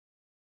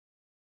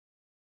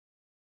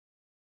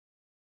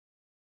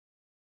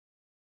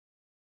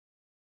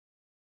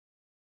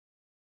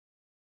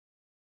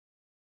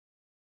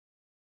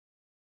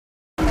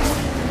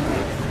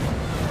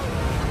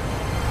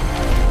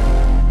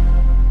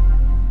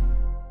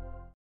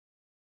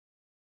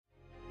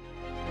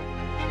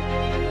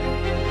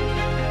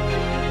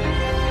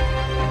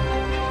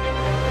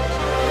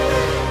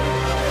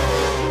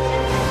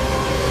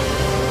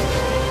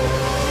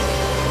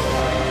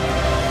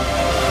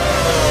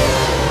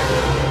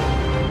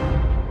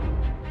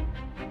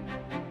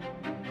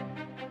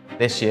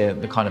This year,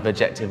 the kind of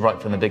objective right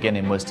from the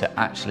beginning was to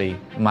actually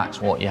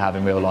match what you have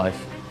in real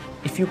life.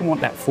 If you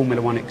want that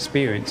Formula One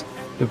experience,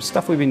 the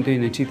stuff we've been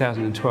doing in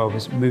 2012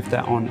 has moved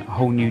that on a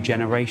whole new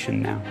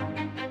generation now.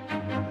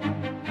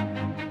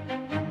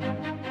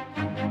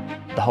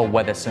 The whole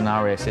weather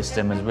scenario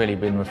system has really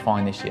been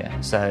refined this year.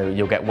 So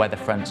you'll get weather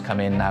fronts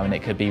come in now and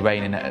it could be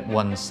raining at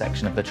one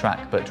section of the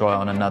track but dry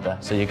on another.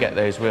 So you get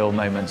those real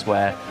moments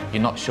where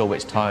you're not sure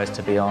which tyres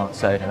to be on.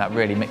 So that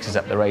really mixes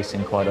up the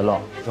racing quite a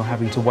lot. You're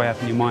having to weigh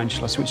up in your mind,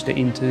 shall I switch to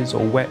inters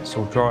or wets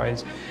or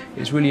dries?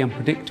 It's really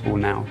unpredictable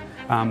now.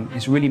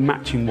 It's really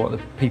matching what the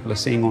people are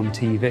seeing on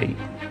TV.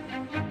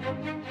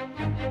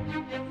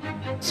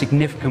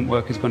 Significant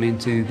work has gone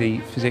into the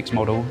physics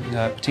model,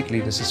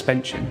 particularly the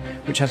suspension,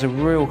 which has a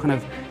real kind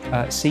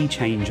of sea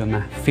change on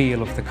the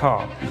feel of the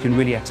car. You can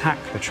really attack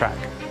the track.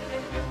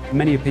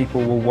 Many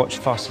people will watch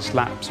fastest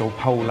laps or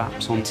pole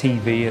laps on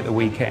TV at the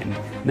weekend.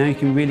 Now you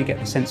can really get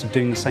the sense of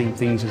doing the same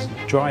things as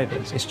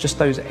drivers. It's just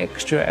those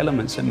extra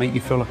elements that make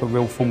you feel like a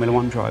real Formula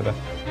One driver.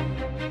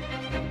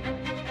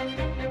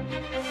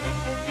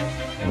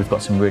 We've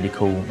got some really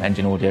cool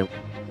engine audio.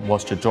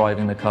 Whilst you're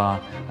driving the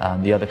car,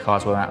 the other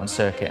cars were out on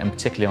circuit, and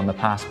particularly on the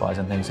pass-bys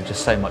and things, are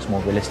just so much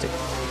more realistic.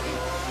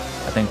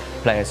 I think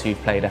players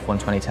who've played F1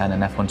 2010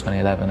 and F1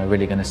 2011 are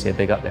really going to see a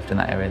big uplift in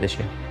that area this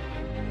year.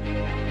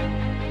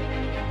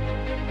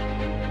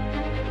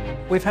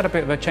 We've had a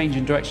bit of a change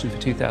in direction for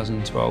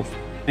 2012.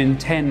 In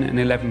 10 and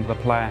 11, the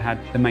player had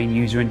the main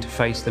user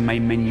interface, the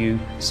main menu,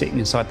 sitting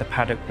inside the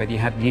paddock where you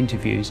had the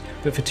interviews.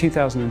 But for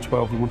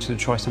 2012, we wanted to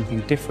try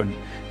something different.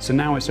 So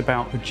now it's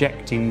about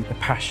projecting the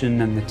passion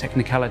and the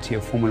technicality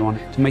of Formula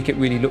One to make it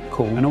really look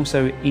cool, and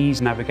also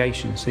ease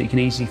navigation so you can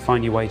easily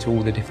find your way to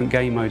all the different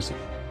game modes.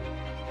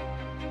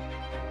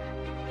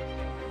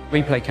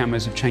 Replay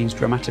cameras have changed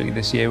dramatically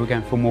this year. We're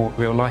going for a more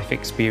real-life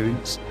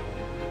experience.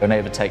 An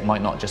overtake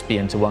might not just be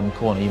into one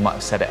corner, you might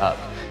have set it up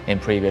in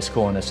previous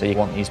corners, so you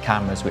want these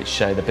cameras which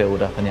show the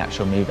build-up and the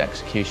actual move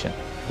execution.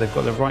 They've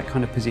got the right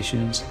kind of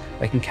positions,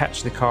 they can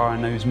catch the car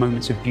in those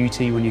moments of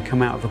beauty when you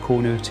come out of a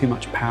corner with too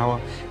much power,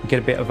 you get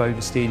a bit of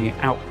oversteer and you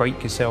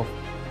outbrake yourself.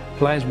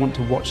 Players want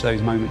to watch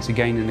those moments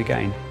again and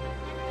again.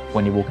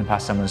 When you're walking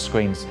past someone's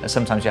screens,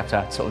 sometimes you have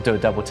to sort of do a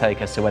double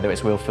take as to whether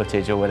it's real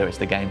footage or whether it's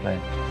the gameplay.